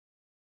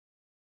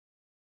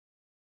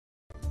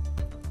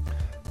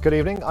Good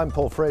evening, I'm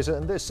Paul Fraser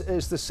and this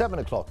is the 7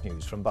 o'clock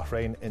news from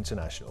Bahrain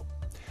International.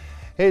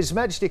 His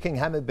Majesty King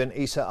Hamad bin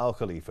Isa Al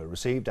Khalifa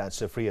received at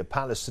Sofia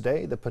Palace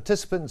today the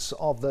participants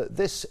of the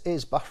This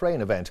is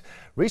Bahrain event,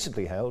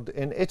 recently held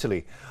in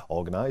Italy,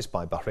 organised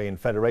by Bahrain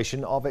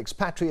Federation of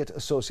Expatriate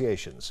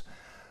Associations.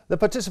 The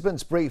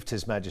participants briefed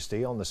His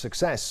Majesty on the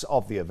success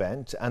of the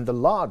event and the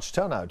large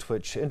turnout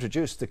which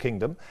introduced the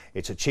kingdom,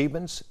 its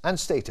achievements and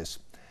status.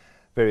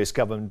 Various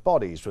government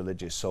bodies,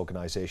 religious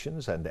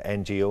organisations and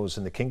NGOs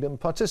in the kingdom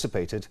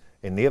participated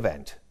in the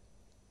event.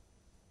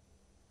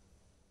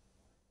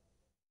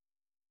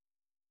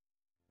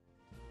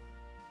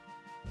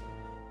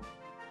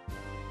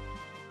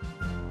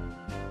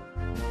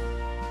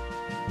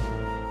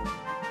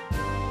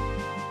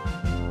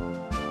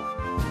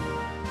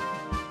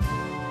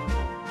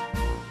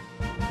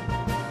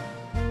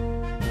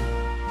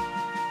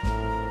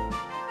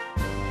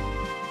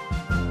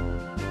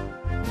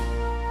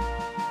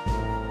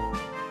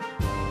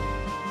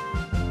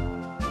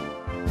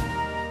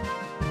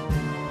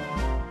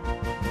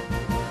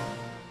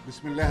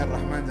 بسم الله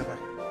الرحمن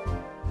الرحيم.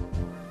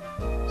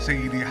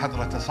 سيدي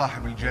حضرة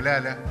صاحب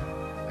الجلالة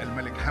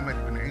الملك حمد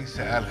بن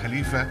عيسى آل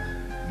خليفة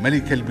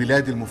ملك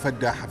البلاد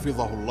المفدى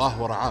حفظه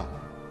الله ورعاه،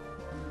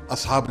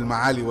 أصحاب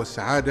المعالي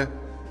والسعادة،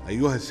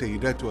 أيها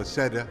السيدات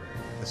والسادة،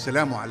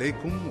 السلام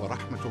عليكم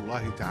ورحمة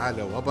الله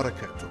تعالى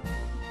وبركاته.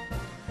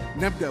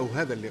 نبدأ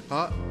هذا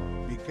اللقاء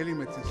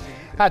بكلمة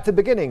السيدة. At the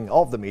beginning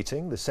of the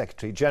meeting, the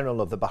Secretary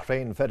General of the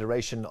Bahrain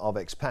Federation of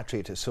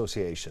Expatriate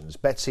Associations,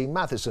 Betsy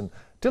Matheson,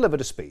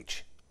 delivered a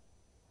speech.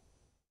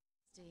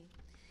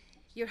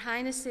 Your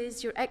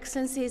Highnesses, Your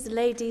Excellencies,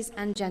 ladies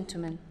and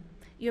gentlemen,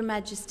 Your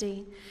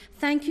Majesty,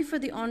 thank you for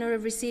the honour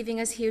of receiving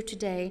us here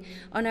today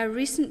on our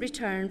recent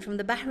return from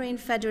the Bahrain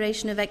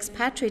Federation of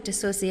Expatriate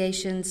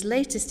Associations'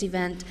 latest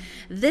event,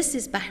 This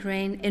is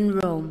Bahrain, in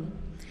Rome.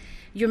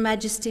 Your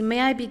Majesty, may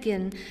I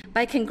begin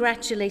by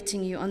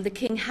congratulating you on the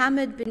King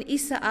Hamad bin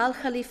Isa Al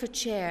Khalifa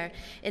Chair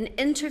in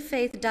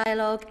Interfaith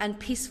Dialogue and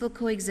Peaceful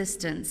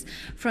Coexistence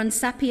from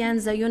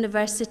Sapienza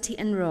University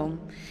in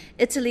Rome,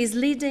 Italy's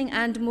leading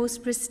and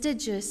most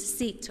prestigious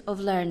seat of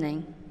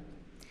learning.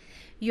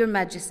 Your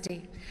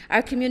Majesty,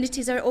 our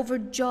communities are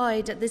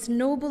overjoyed at this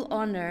noble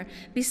honour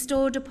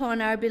bestowed upon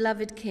our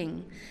beloved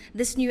King.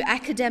 This new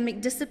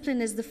academic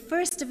discipline is the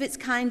first of its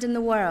kind in the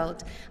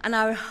world, and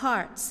our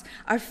hearts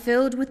are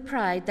filled with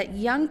pride that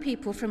young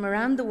people from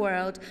around the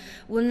world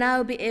will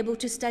now be able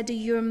to study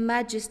Your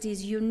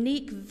Majesty's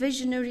unique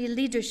visionary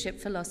leadership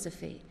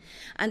philosophy.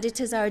 And it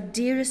is our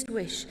dearest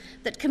wish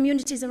that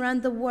communities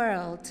around the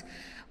world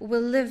will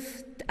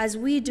live as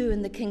we do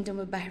in the Kingdom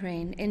of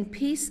Bahrain, in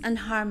peace and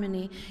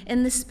harmony,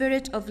 in the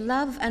spirit of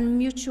love and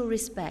mutual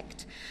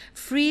respect,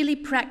 freely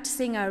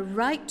practicing our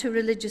right to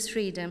religious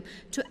freedom,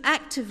 to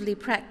actively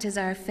practice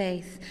our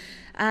faith,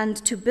 and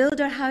to build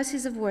our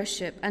houses of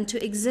worship, and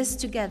to exist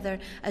together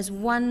as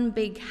one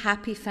big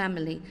happy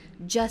family,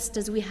 just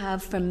as we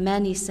have for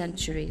many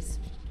centuries.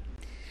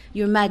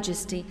 Your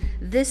Majesty,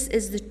 this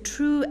is the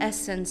true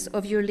essence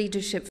of your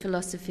leadership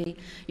philosophy.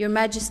 Your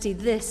Majesty,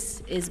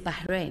 this is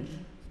Bahrain.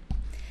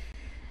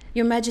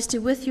 Your Majesty,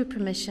 with your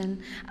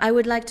permission, I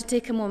would like to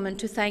take a moment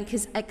to thank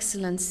His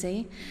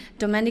Excellency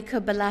Domenico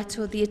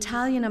Bellato, the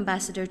Italian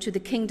ambassador to the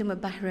Kingdom of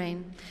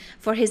Bahrain,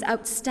 for his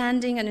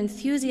outstanding and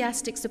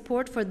enthusiastic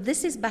support for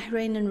This is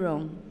Bahrain in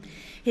Rome.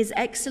 His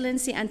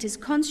Excellency and his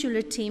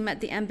consular team at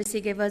the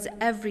embassy gave us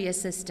every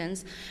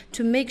assistance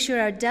to make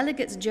sure our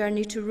delegates'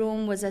 journey to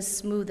Rome was as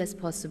smooth as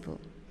possible.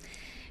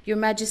 Your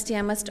Majesty,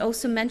 I must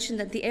also mention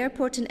that the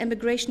airport and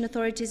immigration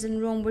authorities in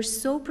Rome were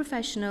so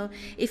professional,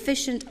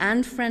 efficient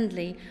and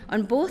friendly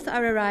on both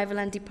our arrival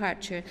and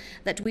departure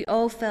that we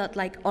all felt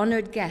like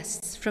honoured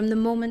guests from the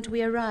moment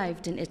we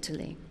arrived in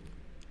Italy.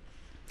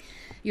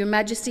 Your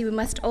Majesty, we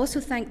must also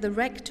thank the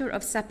Rector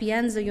of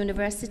Sapienza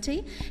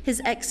University,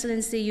 His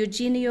Excellency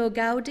Eugenio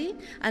Gaudi,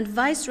 and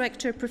Vice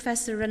Rector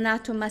Professor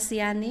Renato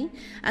Massiani,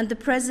 and the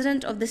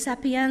President of the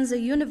Sapienza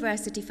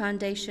University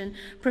Foundation,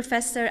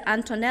 Professor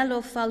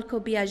Antonello Falco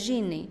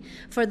Biagini,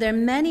 for their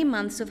many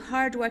months of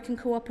hard work and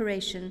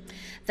cooperation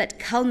that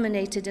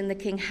culminated in the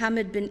King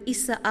Hamad bin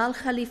Isa Al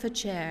Khalifa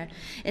Chair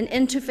in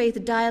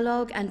interfaith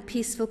dialogue and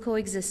peaceful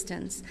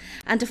coexistence,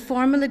 and a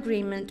formal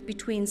agreement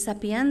between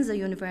Sapienza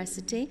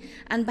University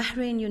and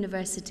Bahrain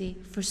University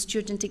for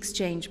student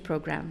exchange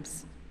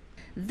programs.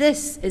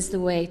 This is the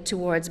way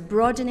towards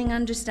broadening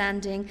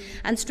understanding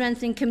and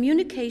strengthening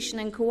communication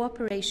and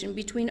cooperation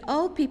between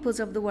all peoples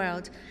of the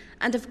world.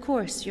 And of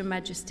course, Your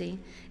Majesty,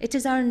 it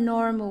is our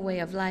normal way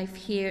of life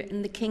here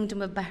in the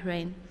Kingdom of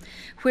Bahrain,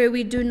 where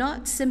we do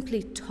not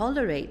simply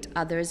tolerate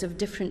others of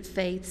different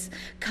faiths,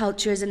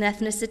 cultures, and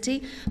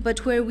ethnicity,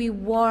 but where we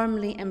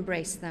warmly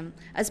embrace them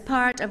as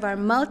part of our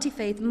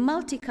multi-faith,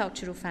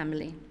 multicultural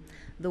family.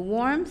 The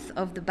warmth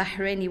of the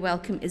Bahraini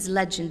welcome is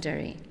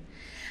legendary.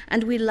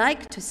 And we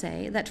like to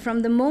say that from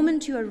the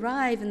moment you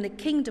arrive in the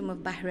Kingdom of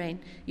Bahrain,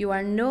 you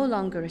are no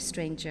longer a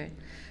stranger.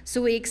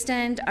 So we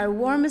extend our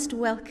warmest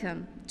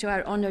welcome to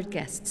our honoured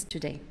guests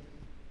today.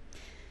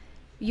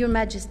 Your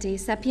Majesty,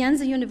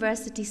 Sapienza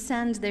University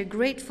sends their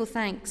grateful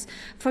thanks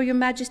for Your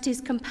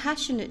Majesty's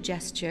compassionate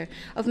gesture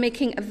of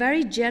making a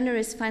very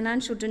generous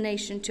financial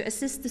donation to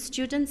assist the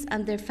students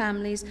and their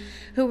families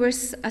who were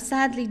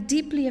sadly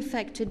deeply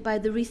affected by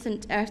the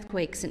recent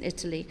earthquakes in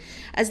Italy,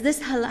 as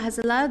this has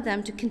allowed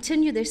them to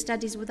continue their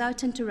studies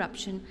without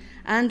interruption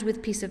and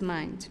with peace of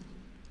mind.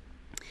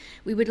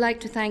 We would like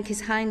to thank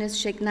His Highness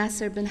Sheikh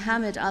Nasser bin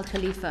Hamad Al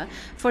Khalifa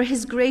for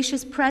his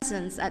gracious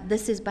presence at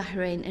This is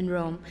Bahrain in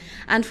Rome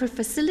and for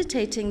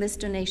facilitating this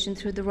donation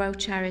through the Royal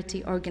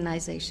Charity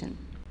Organization.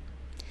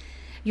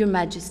 Your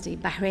Majesty,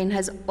 Bahrain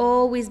has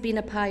always been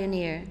a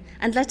pioneer,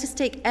 and let us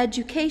take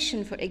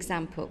education for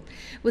example,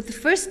 with the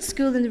first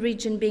school in the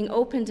region being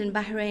opened in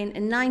Bahrain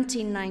in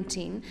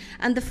 1919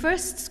 and the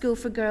first school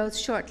for girls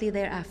shortly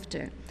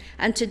thereafter.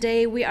 And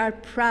today we are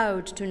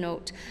proud to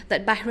note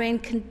that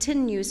Bahrain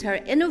continues her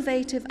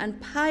innovative and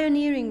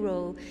pioneering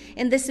role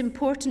in this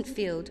important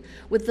field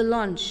with the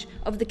launch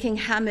of the King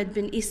Hamad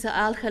bin Isa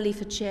Al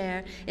Khalifa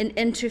Chair in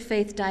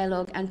Interfaith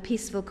Dialogue and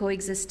Peaceful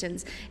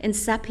Coexistence in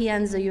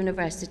Sapienza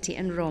University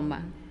in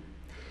Roma.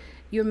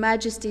 Your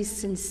Majesty's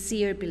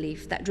sincere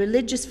belief that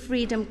religious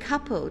freedom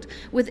coupled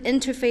with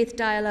interfaith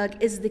dialogue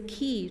is the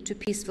key to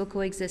peaceful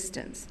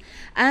coexistence,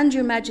 and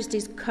Your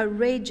Majesty's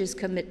courageous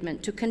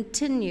commitment to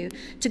continue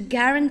to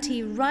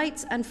guarantee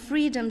rights and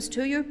freedoms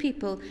to your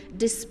people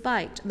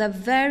despite the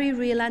very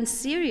real and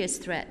serious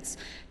threats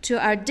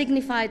to our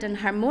dignified and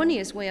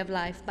harmonious way of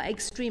life by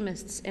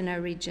extremists in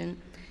our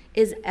region,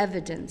 is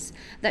evidence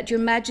that Your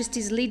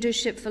Majesty's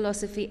leadership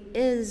philosophy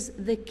is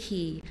the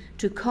key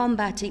to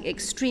combating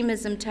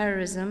extremism,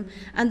 terrorism,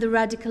 and the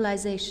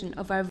radicalization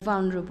of our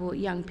vulnerable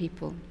young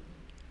people.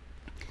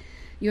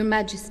 Your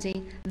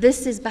Majesty,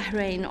 This is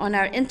Bahrain on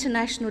our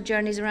international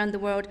journeys around the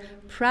world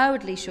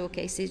proudly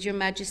showcases Your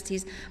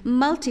Majesty's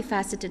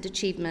multifaceted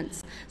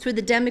achievements through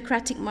the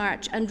Democratic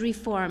March and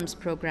Reforms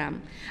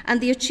Programme and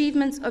the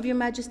achievements of Your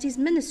Majesty's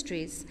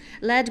ministries,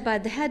 led by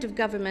the head of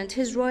government,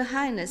 His Royal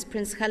Highness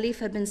Prince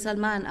Khalifa bin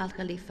Salman Al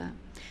Khalifa.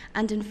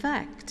 And in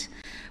fact,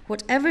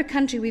 whatever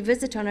country we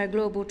visit on our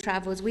global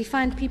travels, we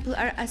find people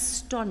are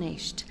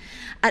astonished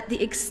at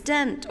the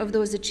extent of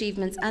those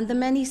achievements and the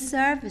many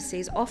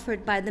services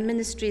offered by the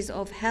Ministries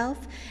of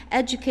Health,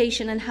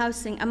 Education and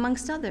Housing,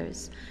 amongst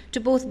others,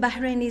 to both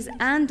Bahrainis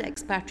and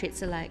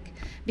expatriates alike,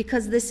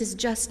 because this is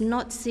just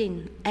not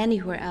seen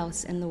anywhere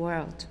else in the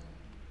world.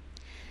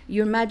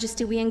 Your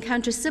Majesty, we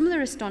encounter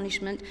similar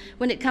astonishment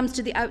when it comes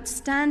to the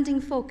outstanding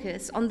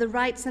focus on the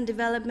rights and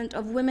development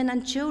of women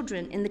and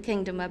children in the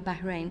Kingdom of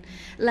Bahrain,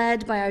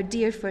 led by our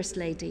dear First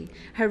Lady,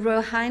 Her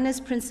Royal Highness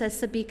Princess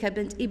Sabika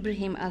bint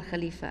Ibrahim Al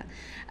Khalifa,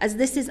 as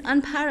this is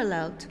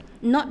unparalleled,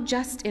 not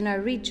just in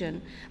our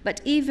region, but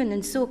even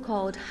in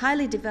so-called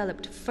highly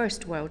developed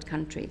first world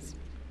countries.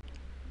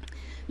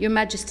 Your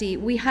Majesty,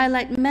 we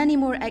highlight many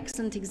more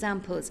excellent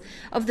examples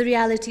of the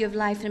reality of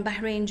life in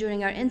Bahrain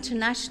during our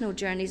international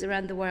journeys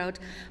around the world,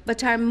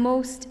 but our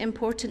most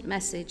important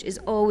message is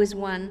always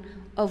one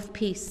of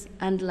peace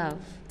and love,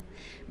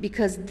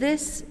 because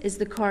this is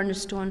the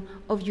cornerstone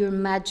of Your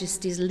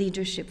Majesty's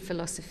leadership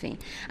philosophy.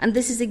 And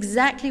this is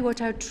exactly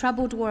what our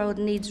troubled world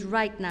needs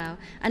right now,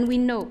 and we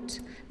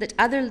note that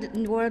other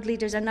world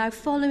leaders are now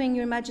following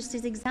Your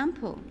Majesty's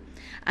example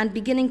and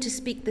beginning to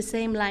speak the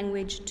same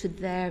language to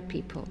their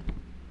people.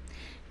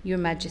 Your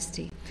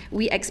Majesty,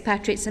 we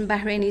expatriates and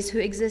Bahrainis who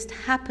exist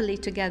happily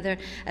together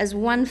as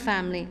one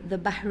family, the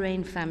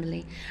Bahrain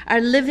family,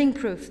 are living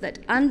proof that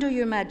under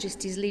Your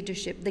Majesty's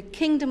leadership, the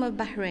Kingdom of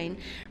Bahrain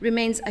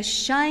remains a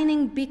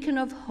shining beacon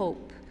of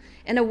hope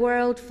in a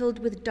world filled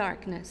with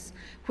darkness,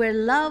 where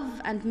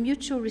love and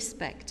mutual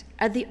respect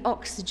are the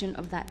oxygen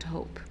of that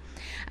hope,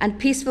 and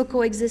peaceful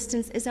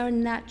coexistence is our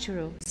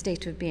natural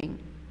state of being.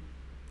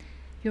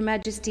 Your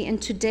Majesty, in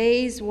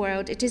today's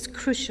world, it is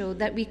crucial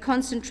that we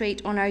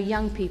concentrate on our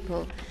young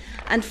people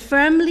and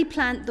firmly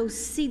plant those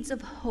seeds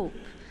of hope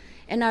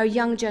in our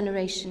young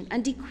generation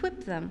and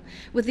equip them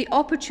with the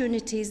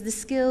opportunities, the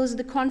skills,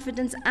 the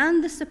confidence,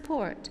 and the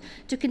support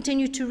to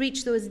continue to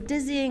reach those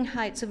dizzying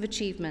heights of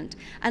achievement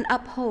and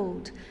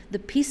uphold the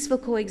peaceful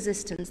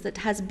coexistence that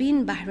has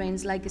been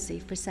Bahrain's legacy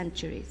for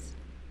centuries.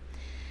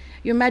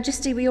 Your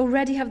Majesty, we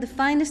already have the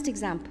finest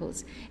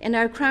examples in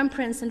our Crown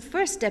Prince and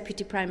First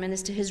Deputy Prime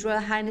Minister, His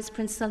Royal Highness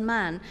Prince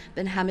Salman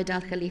bin Hamad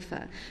Al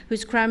Khalifa,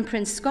 whose Crown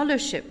Prince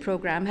Scholarship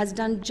Programme has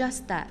done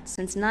just that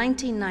since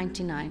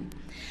 1999.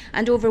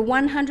 And over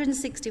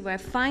 160 of our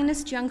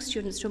finest young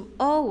students from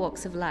all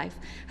walks of life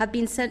have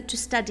been sent to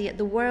study at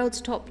the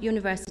world's top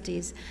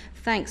universities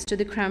thanks to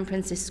the Crown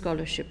Prince's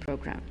Scholarship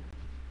Programme.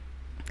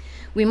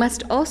 We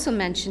must also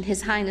mention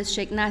His Highness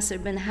Sheikh Nasser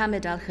bin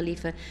Hamad Al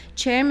Khalifa,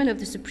 Chairman of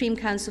the Supreme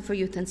Council for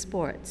Youth and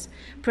Sports,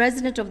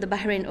 President of the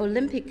Bahrain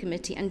Olympic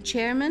Committee, and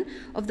Chairman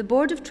of the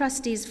Board of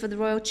Trustees for the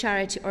Royal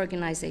Charity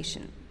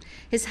Organization.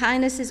 His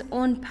Highness's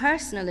own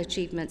personal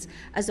achievements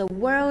as a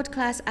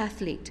world-class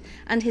athlete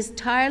and his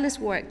tireless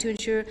work to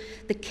ensure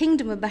the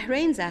Kingdom of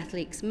Bahrain's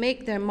athletes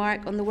make their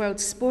mark on the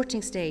world's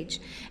sporting stage,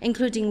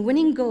 including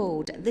winning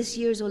gold at this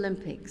year's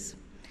Olympics,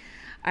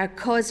 are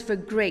cause for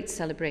great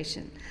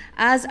celebration,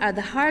 as are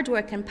the hard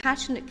work and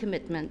passionate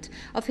commitment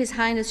of His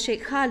Highness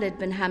Sheikh Khalid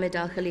bin Hamad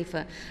Al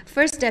Khalifa,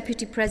 First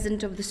Deputy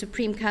President of the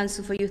Supreme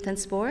Council for Youth and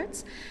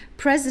Sports,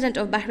 President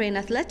of Bahrain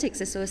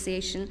Athletics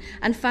Association,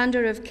 and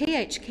founder of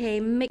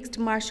KHK Mixed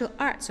Martial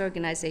Arts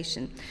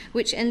Organization,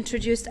 which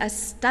introduced a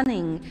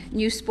stunning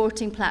new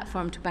sporting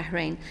platform to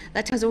Bahrain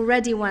that has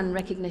already won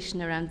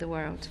recognition around the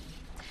world.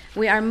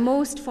 We are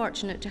most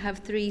fortunate to have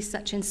three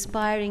such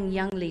inspiring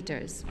young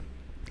leaders.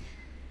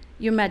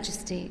 Your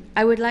Majesty,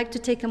 I would like to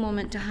take a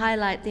moment to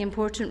highlight the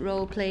important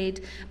role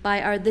played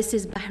by our This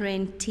is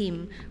Bahrain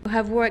team, who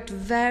have worked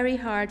very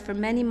hard for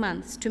many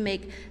months to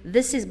make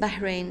This is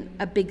Bahrain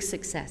a big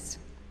success.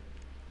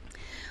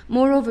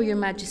 Moreover, Your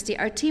Majesty,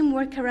 our team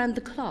work around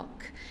the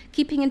clock,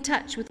 keeping in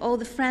touch with all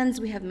the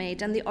friends we have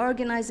made and the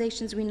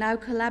organizations we now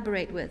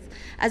collaborate with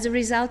as a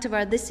result of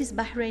our This is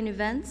Bahrain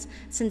events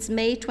since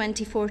May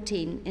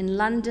 2014 in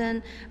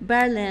London,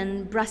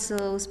 Berlin,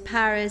 Brussels,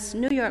 Paris,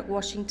 New York,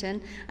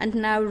 Washington, and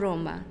now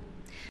Roma.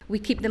 We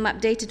keep them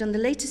updated on the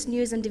latest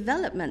news and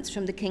developments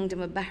from the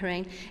Kingdom of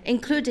Bahrain,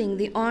 including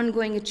the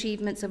ongoing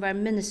achievements of our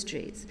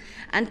ministries,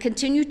 and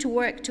continue to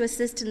work to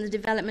assist in the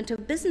development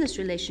of business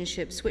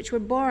relationships which were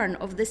born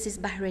of This is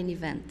Bahrain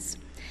events.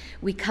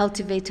 We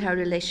cultivate our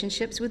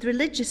relationships with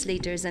religious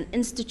leaders and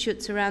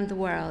institutes around the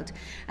world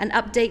and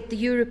update the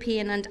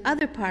European and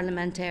other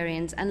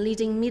parliamentarians and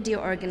leading media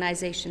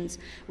organizations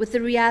with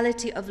the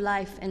reality of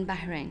life in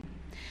Bahrain.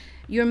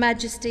 Your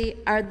Majesty,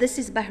 our This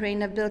is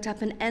Bahrain have built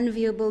up an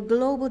enviable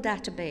global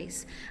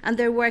database, and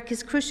their work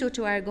is crucial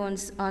to our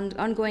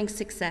ongoing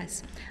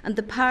success and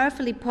the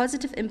powerfully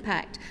positive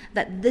impact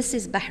that This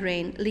is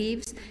Bahrain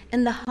leaves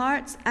in the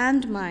hearts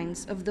and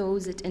minds of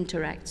those it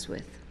interacts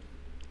with.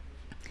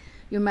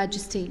 Your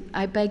Majesty,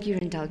 I beg your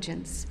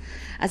indulgence,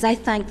 as I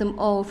thank them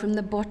all from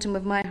the bottom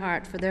of my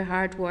heart for their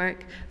hard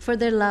work, for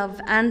their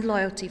love and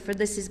loyalty for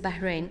This is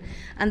Bahrain,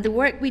 and the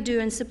work we do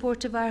in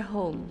support of our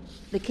home,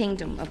 the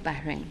Kingdom of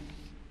Bahrain.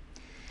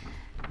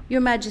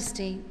 Your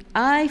Majesty,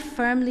 I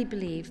firmly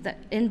believe that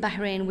in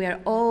Bahrain we are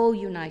all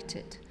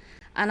united,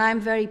 and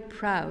I'm very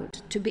proud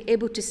to be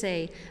able to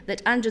say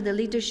that under the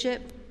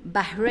leadership,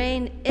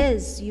 Bahrain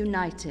is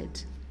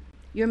united.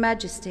 Your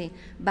Majesty,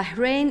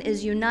 Bahrain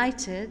is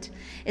united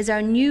is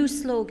our new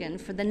slogan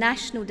for the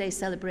National Day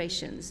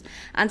celebrations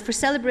and for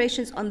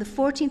celebrations on the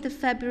 14th of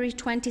February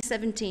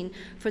 2017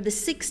 for the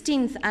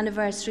 16th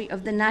anniversary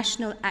of the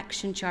National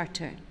Action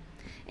Charter.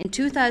 In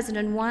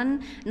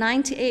 2001,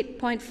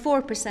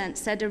 98.4%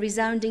 said a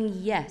resounding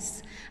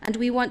yes, and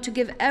we want to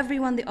give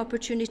everyone the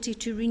opportunity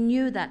to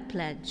renew that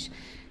pledge.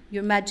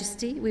 Your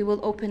Majesty, we will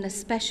open a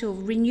special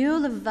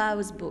renewal of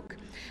vows book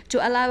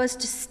to allow us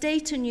to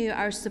state anew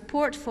our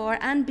support for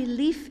and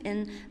belief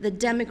in the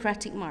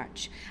democratic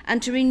march,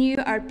 and to renew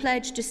our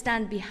pledge to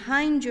stand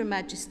behind Your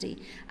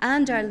Majesty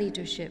and our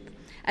leadership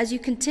as you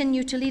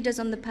continue to lead us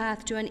on the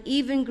path to an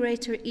even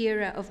greater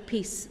era of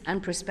peace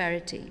and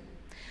prosperity,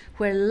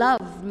 where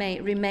love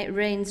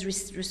reigns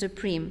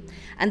supreme,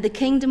 and the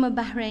Kingdom of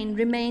Bahrain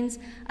remains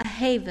a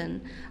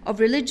haven of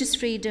religious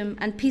freedom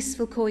and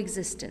peaceful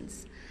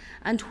coexistence,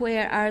 and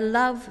where our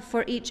love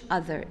for each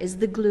other is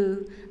the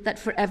glue that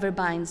forever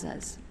binds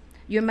us.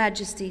 Your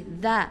Majesty,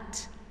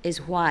 that is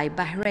why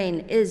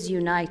Bahrain is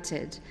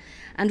united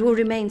and will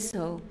remain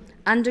so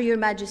under Your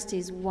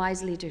Majesty's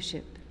wise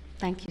leadership.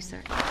 Thank you,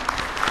 sir.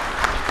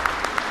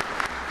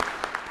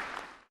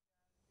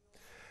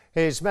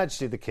 His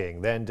Majesty the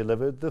King then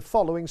delivered the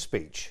following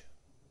speech.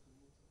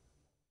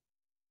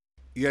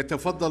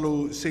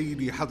 يتفضل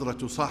سيدي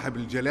حضرة صاحب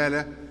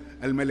الجلالة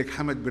الملك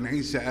حمد بن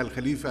عيسى آل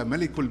خليفة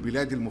ملك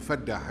البلاد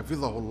المفدى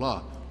حفظه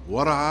الله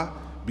ورعاه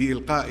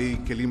بإلقاء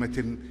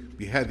كلمة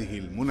بهذه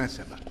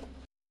المناسبة.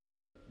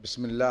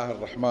 بسم الله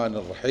الرحمن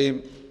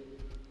الرحيم.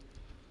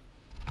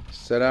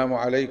 السلام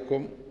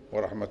عليكم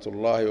ورحمة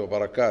الله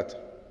وبركاته.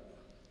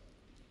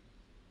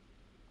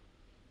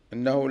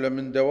 إنه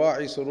لمن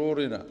دواعي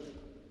سرورنا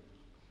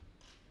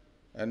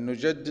أن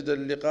نجدد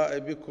اللقاء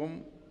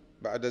بكم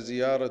بعد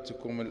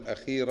زيارتكم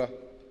الأخيرة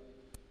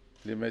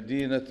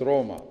لمدينة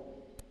روما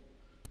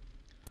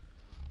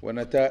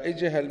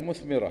ونتائجها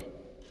المثمرة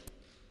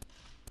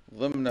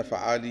ضمن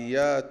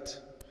فعاليات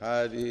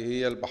هذه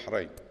هي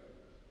البحرين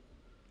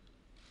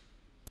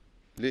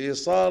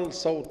لإيصال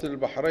صوت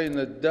البحرين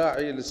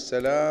الداعي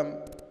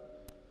للسلام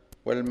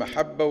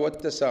والمحبة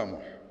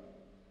والتسامح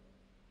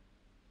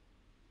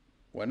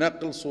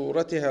ونقل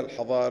صورتها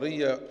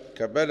الحضارية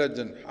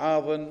كبلد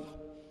حاضن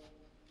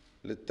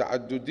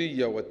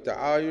للتعددية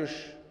والتعايش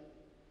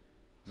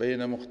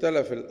بين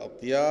مختلف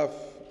الأطياف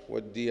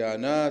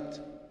والديانات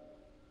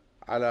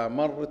على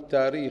مر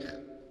التاريخ.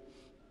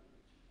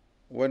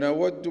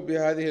 ونود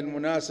بهذه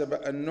المناسبة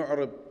أن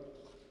نعرب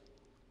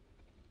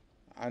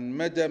عن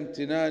مدى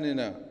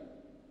امتناننا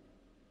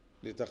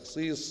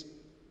لتخصيص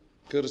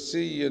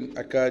كرسي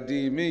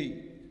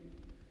أكاديمي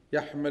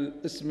يحمل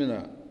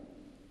اسمنا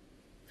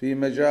في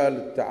مجال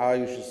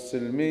التعايش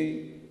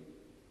السلمي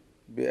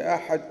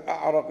بأحد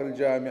أعرق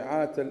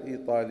الجامعات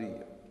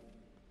الإيطالية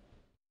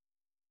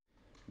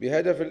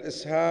بهدف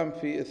الإسهام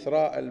في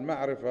إثراء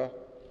المعرفة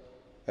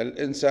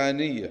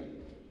الإنسانية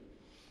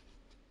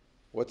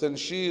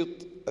وتنشيط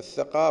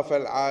الثقافة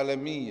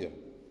العالمية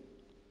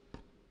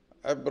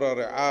عبر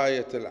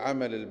رعاية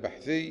العمل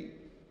البحثي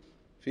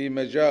في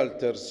مجال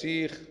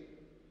ترسيخ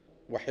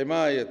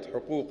وحماية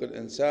حقوق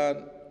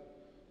الإنسان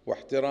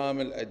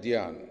واحترام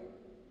الأديان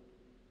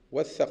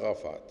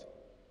والثقافات.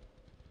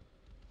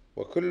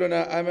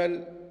 وكلنا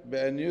أمل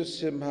بأن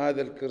يسهم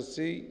هذا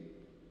الكرسي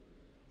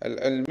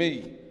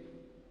العلمي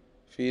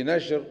في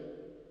نشر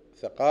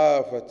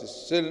ثقافة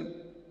السلم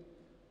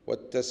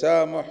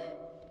والتسامح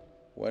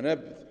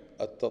ونبذ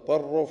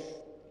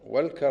التطرف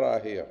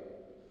والكراهية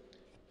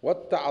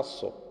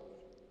والتعصب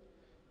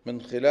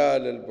من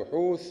خلال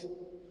البحوث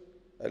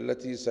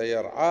التي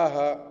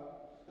سيرعاها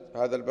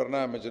هذا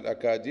البرنامج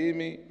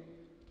الأكاديمي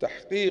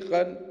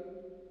تحقيقاً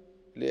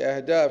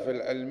لأهداف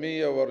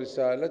العلمية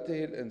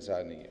ورسالته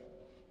الإنسانية.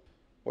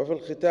 وفي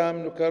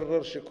الختام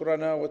نكرر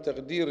شكرنا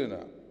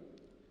وتقديرنا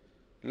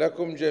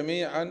لكم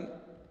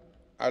جميعاً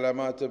على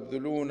ما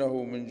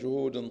تبذلونه من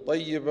جهود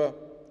طيبة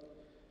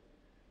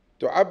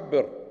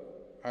تعبر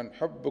عن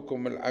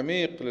حبكم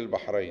العميق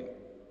للبحرين،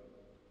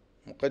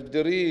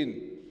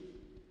 مقدرين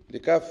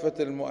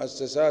لكافة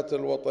المؤسسات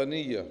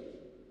الوطنية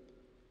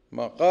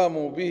ما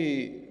قاموا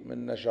به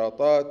من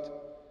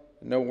نشاطات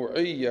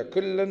نوعية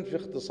كلاً في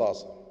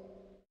اختصاصه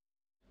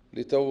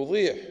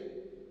لتوضيح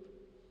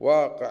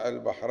واقع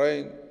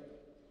البحرين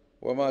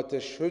وما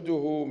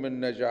تشهده من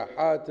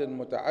نجاحات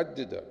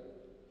متعددة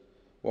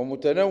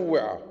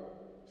ومتنوعة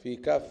في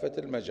كافة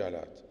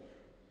المجالات.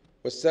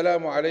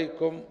 والسلام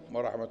عليكم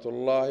ورحمة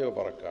الله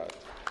وبركاته.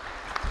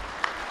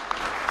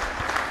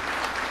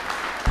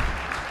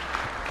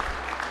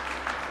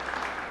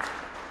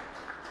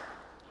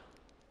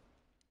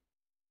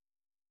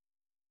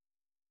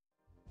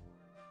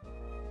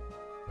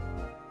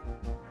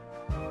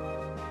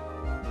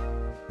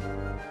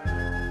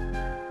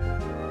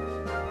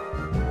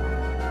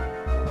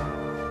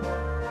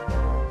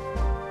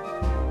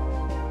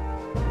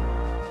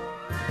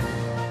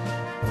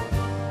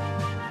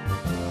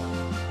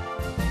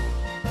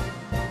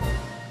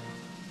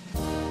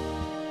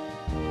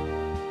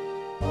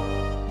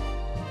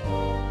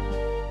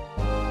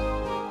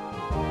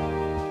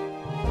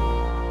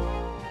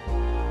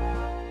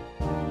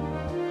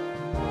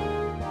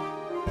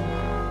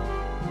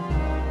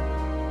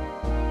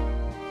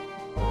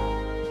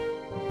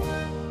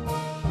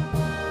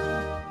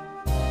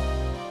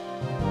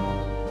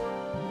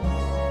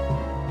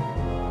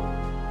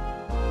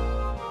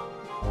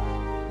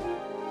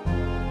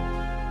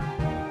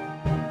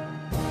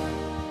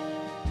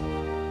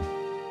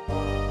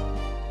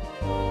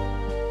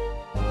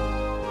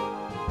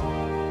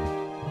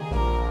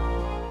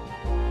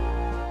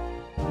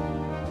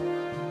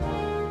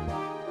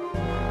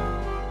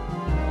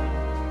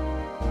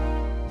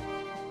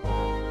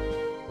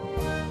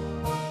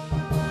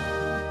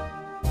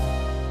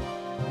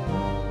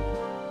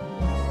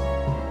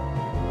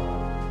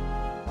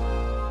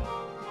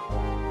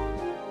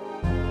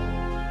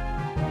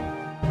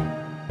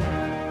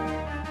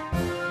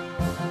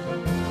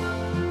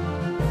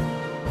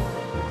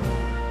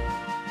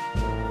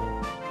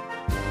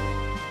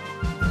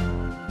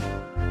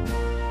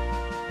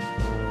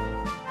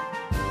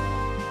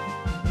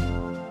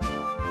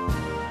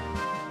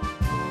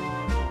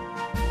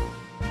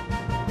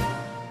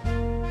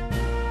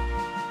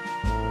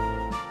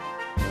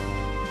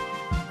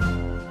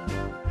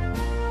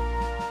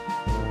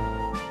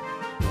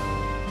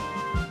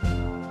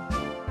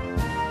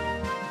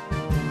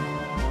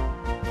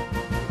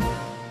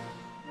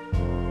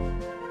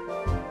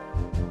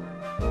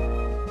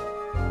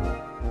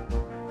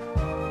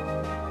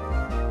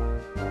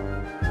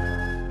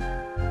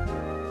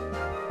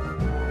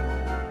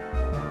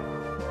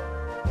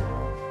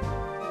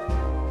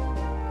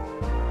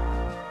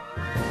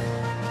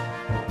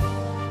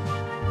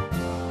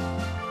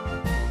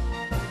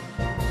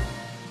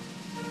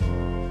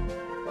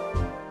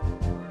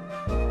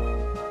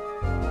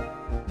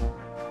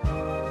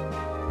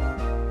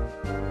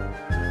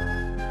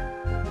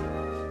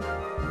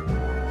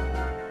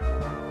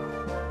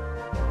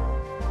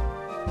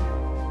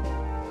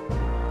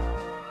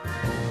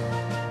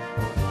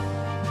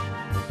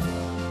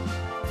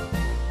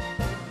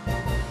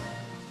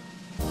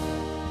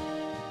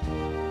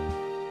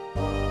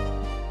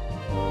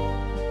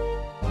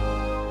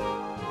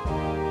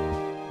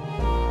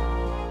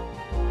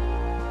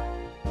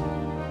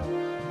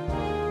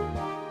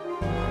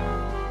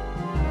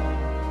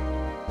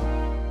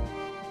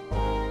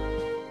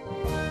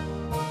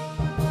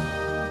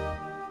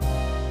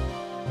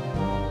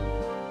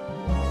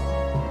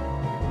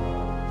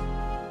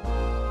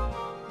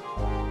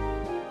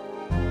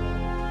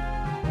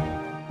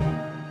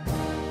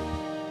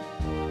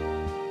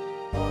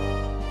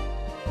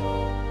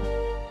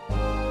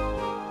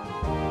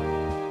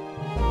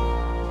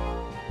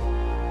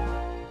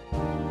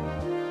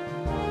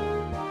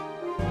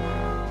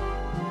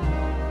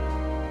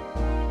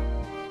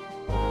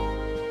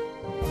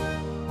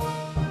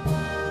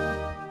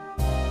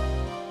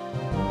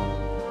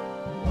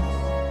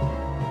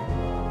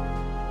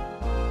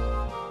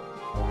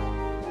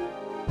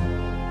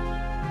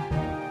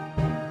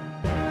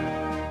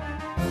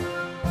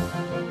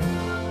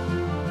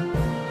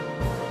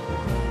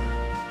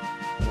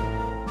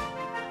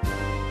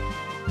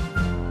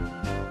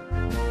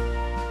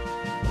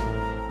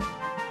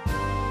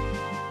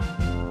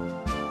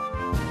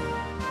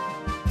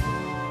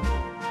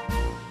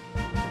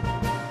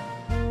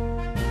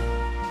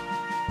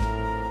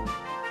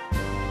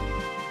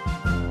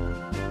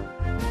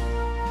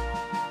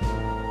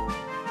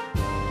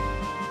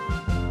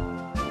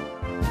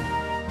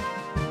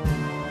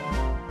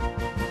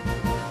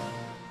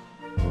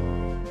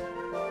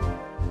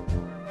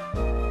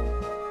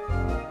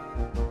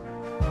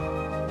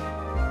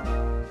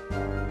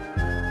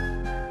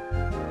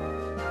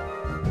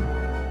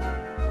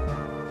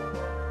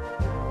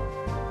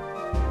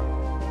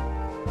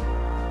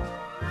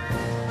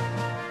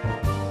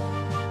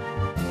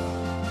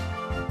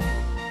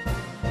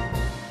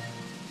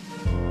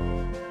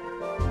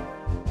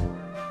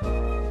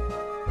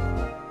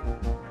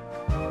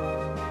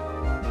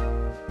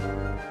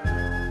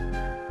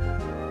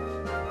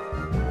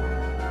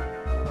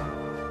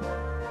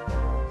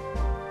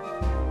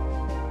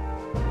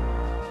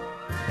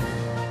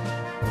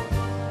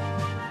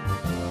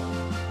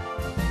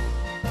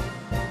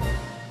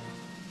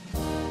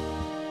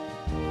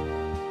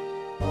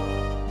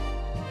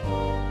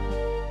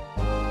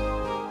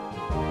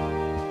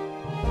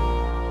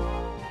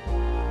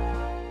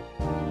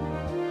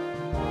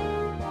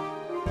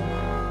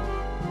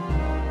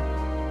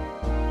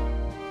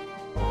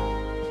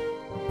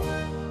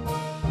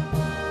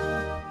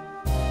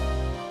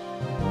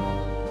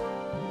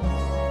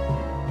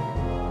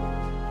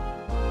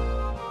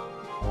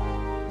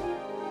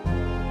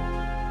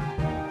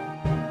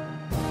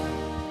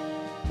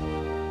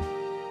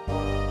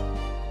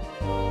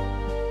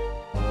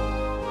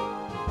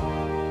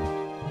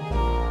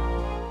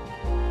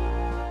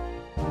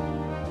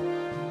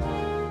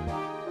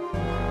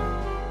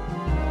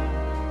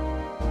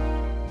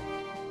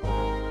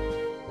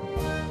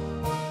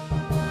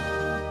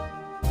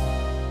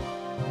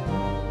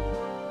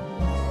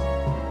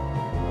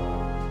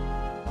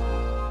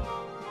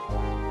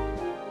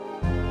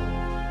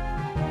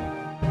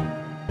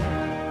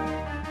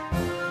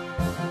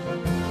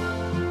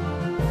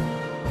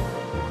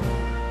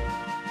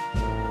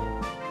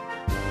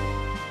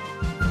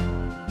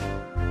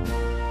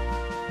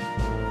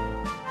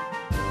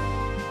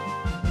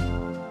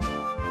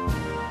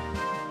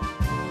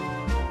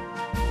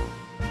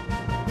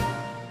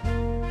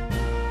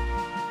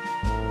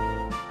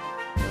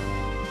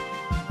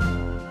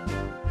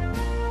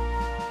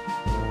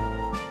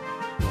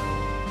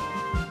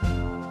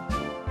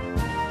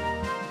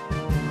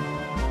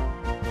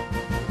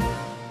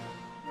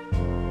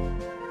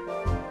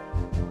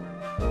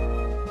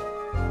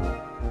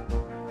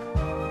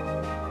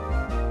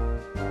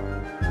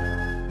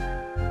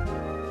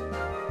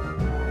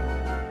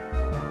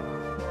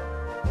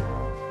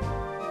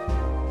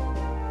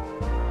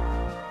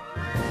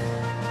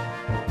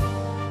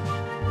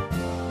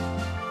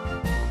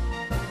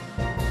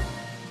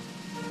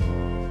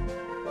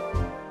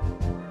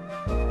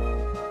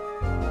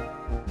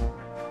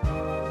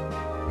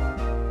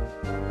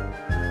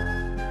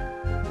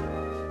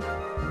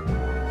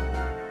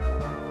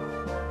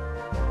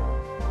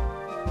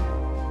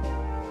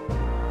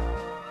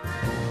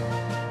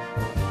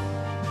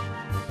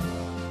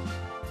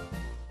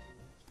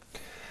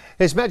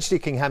 His Majesty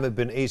King Hamad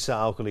bin Isa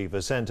Al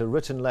Khalifa sent a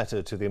written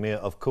letter to the Emir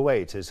of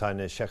Kuwait, His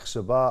Highness Sheikh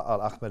Sabah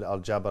Al Ahmed Al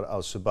Jaber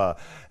Al Sabah,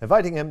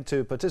 inviting him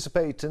to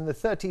participate in the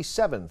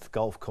 37th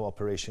Gulf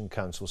Cooperation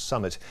Council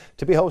Summit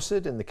to be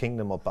hosted in the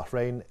Kingdom of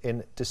Bahrain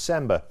in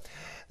December.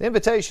 The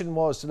invitation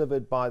was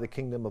delivered by the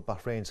Kingdom of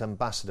Bahrain's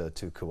ambassador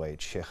to Kuwait,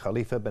 Sheikh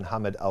Khalifa bin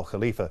Hamad Al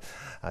Khalifa,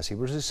 as he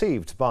was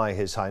received by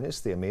His Highness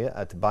the Emir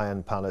at the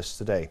Bahrain Palace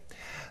today.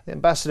 The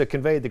ambassador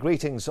conveyed the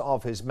greetings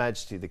of His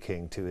Majesty the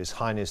King to His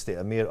Highness the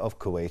Emir of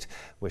Kuwait,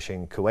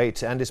 wishing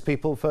Kuwait and its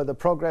people further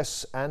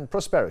progress and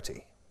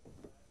prosperity.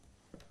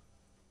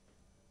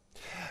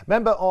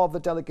 Member of the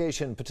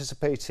delegation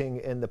participating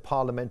in the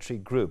parliamentary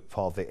group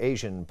of the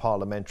Asian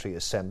Parliamentary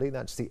Assembly,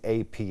 that's the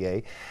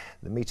APA,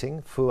 the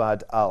meeting,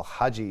 Fuad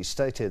Al-Haji,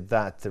 stated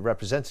that the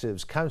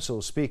Representatives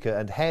Council Speaker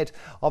and head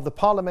of the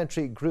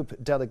parliamentary group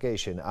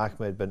delegation,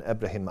 Ahmed bin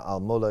Ibrahim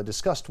Al-Mullah,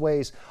 discussed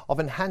ways of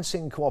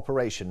enhancing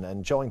cooperation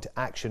and joint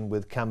action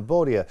with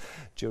Cambodia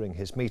during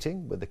his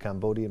meeting with the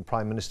Cambodian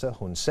Prime Minister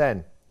Hun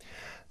Sen.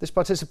 This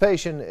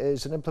participation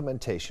is an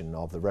implementation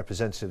of the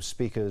Representative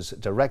Speaker's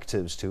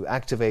directives to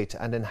activate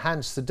and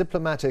enhance the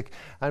diplomatic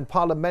and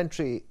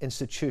parliamentary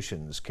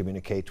institutions,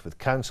 communicate with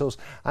councils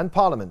and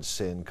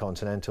parliaments in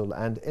continental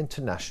and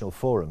international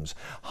forums,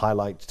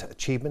 highlight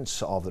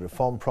achievements of the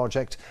reform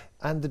project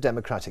and the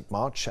democratic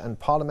march and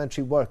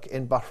parliamentary work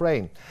in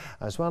Bahrain,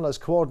 as well as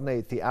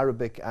coordinate the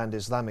Arabic and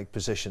Islamic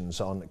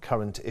positions on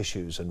current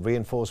issues and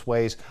reinforce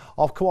ways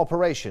of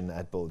cooperation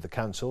at both the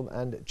Council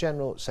and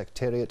General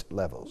Secretariat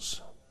levels.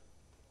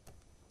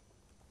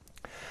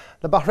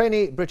 The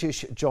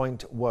Bahraini-British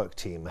Joint Work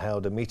Team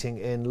held a meeting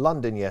in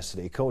London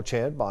yesterday,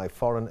 co-chaired by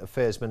Foreign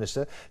Affairs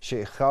Minister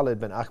Sheikh Khalid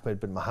bin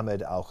Ahmed bin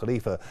Mohammed Al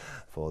Khalifa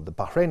for the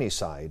Bahraini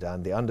side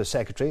and the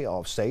Under-Secretary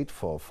of State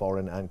for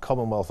Foreign and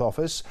Commonwealth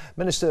Office,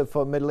 Minister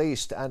for Middle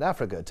East and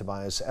Africa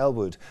Tobias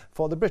Elwood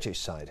for the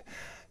British side.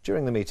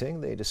 During the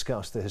meeting, they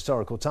discussed the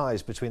historical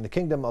ties between the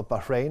Kingdom of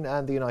Bahrain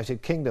and the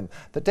United Kingdom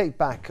that date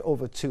back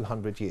over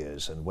 200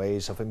 years and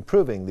ways of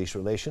improving these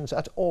relations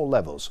at all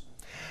levels.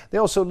 They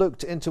also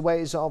looked into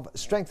ways of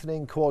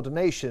strengthening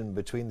coordination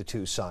between the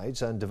two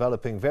sides and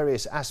developing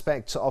various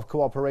aspects of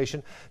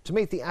cooperation to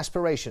meet the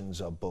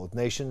aspirations of both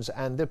nations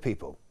and their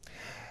people.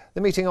 The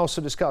meeting also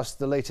discussed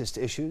the latest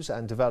issues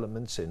and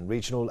developments in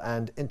regional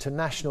and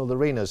international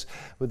arenas,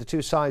 with the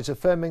two sides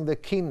affirming their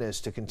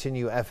keenness to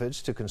continue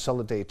efforts to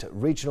consolidate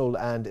regional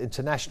and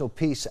international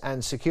peace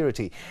and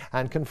security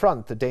and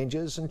confront the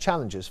dangers and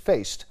challenges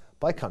faced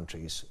by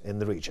countries in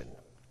the region.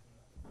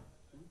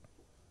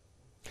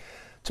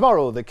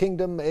 Tomorrow, the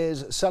Kingdom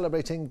is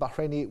celebrating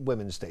Bahraini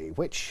Women's Day,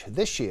 which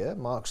this year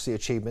marks the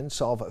achievements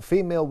of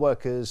female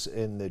workers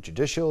in the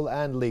judicial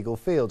and legal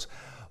fields.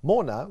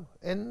 More now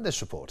in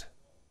this report.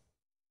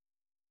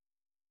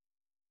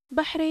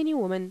 Bahraini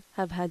women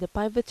have had a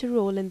pivotal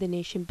role in the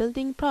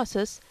nation-building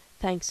process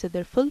thanks to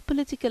their full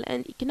political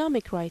and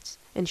economic rights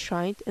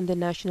enshrined in the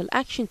National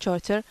Action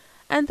Charter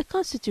and the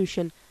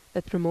Constitution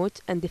that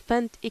promote and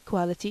defend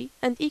equality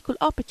and equal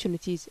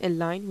opportunities in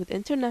line with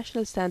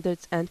international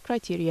standards and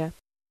criteria.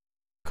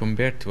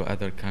 Compared to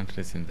other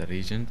countries in the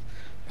region,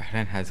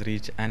 Bahrain has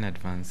reached an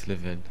advanced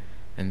level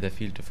in the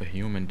field of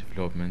human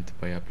development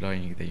by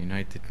applying the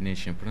United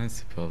Nations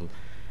principle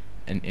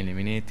and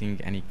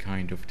eliminating any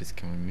kind of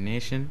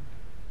discrimination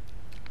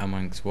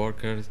amongst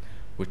workers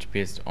which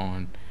based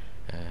on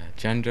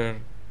gender,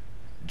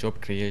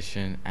 job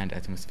creation and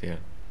atmosphere.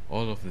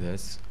 All of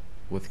this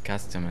with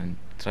custom and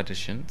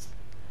traditions,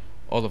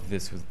 all of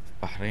this with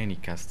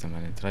Bahraini custom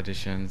and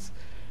traditions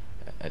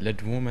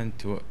led women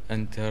to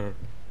enter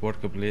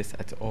workplace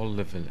at all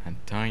levels and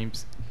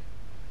times,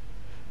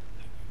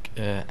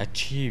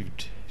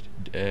 achieved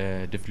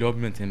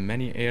development in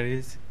many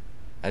areas,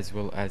 as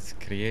well as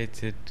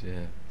created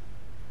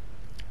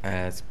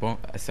a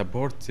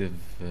supportive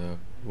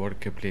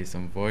workplace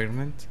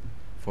environment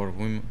for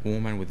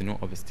women with no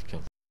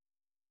obstacles.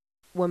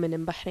 Women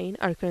in Bahrain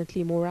are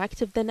currently more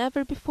active than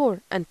ever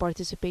before and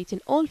participate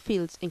in all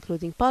fields,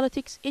 including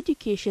politics,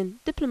 education,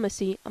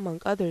 diplomacy,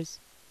 among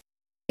others.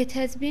 It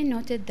has been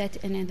noted that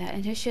in the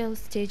initial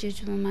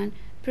stages, women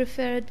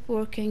preferred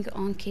working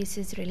on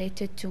cases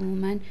related to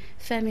women,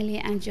 family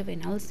and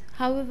juveniles.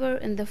 However,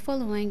 in the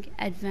following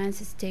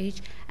advanced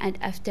stage and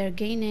after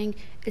gaining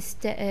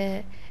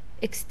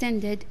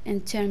extended in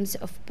terms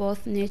of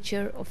both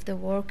nature of the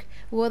work,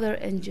 whether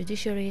in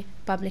judiciary,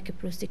 public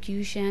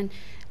prosecution,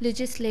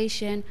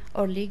 legislation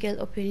or legal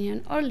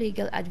opinion or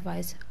legal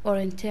advice, or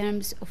in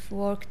terms of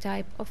work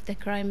type of the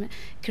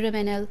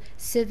criminal,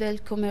 civil,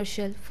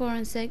 commercial,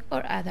 forensic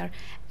or other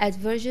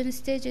adversion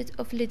stages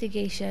of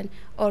litigation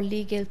or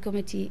legal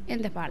committee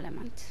in the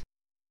parliament.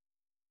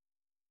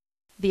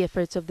 The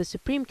efforts of the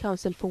Supreme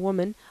Council for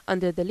Women,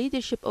 under the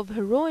leadership of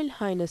Her Royal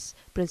Highness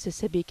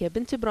Princess Sabika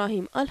bint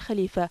Ibrahim Al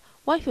Khalifa,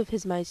 wife of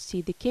His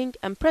Majesty the King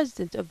and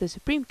President of the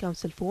Supreme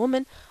Council for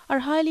Women, are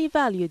highly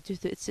valued due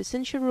to its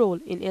essential role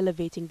in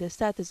elevating the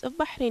status of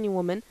Bahraini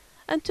women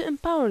and to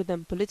empower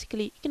them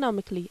politically,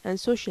 economically and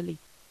socially.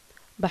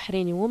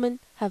 Bahraini women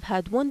have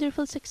had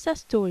wonderful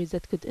success stories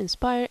that could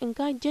inspire and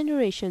guide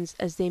generations,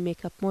 as they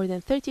make up more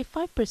than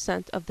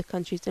 35% of the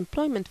country's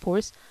employment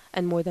force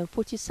and more than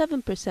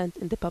 47%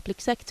 in the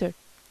public sector.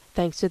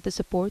 Thanks to the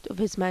support of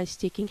His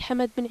Majesty King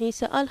Hamad bin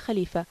Isa Al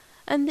Khalifa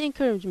and the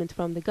encouragement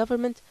from the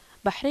government,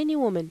 Bahraini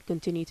women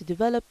continue to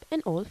develop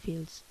in all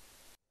fields.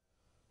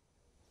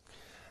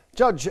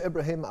 Judge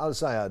Ibrahim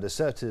Al-Zayed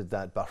asserted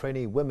that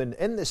Bahraini women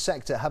in this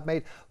sector have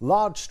made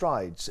large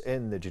strides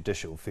in the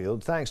judicial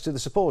field thanks to the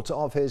support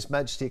of His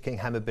Majesty King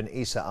Hamad bin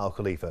Isa Al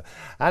Khalifa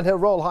and Her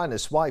Royal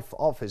Highness, wife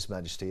of His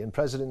Majesty and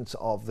President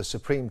of the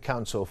Supreme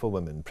Council for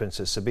Women,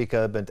 Princess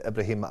Sabika bint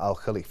Ibrahim Al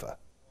Khalifa.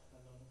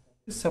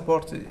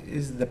 Support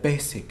is the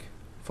basic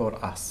for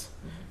us,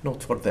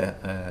 not for the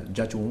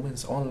judge women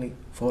only,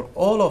 for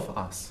all of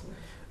us,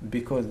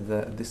 because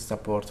this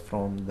support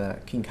from the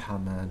King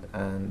Hamad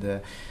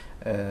and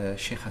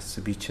Sheikh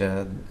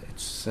Sabika,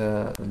 it's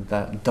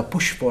the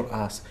push for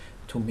us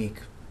to make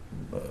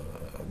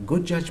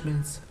good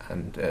judgments,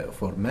 and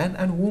for men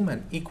and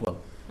women equal.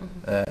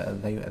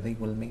 They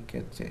will make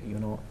it, it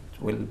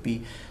will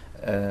be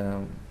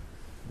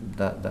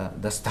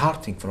the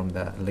starting from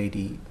the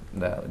lady,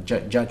 the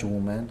judge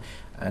woman,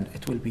 and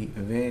it will be a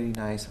very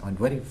nice and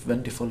very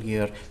wonderful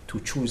year to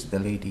choose the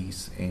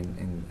ladies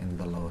in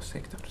the law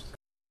sectors.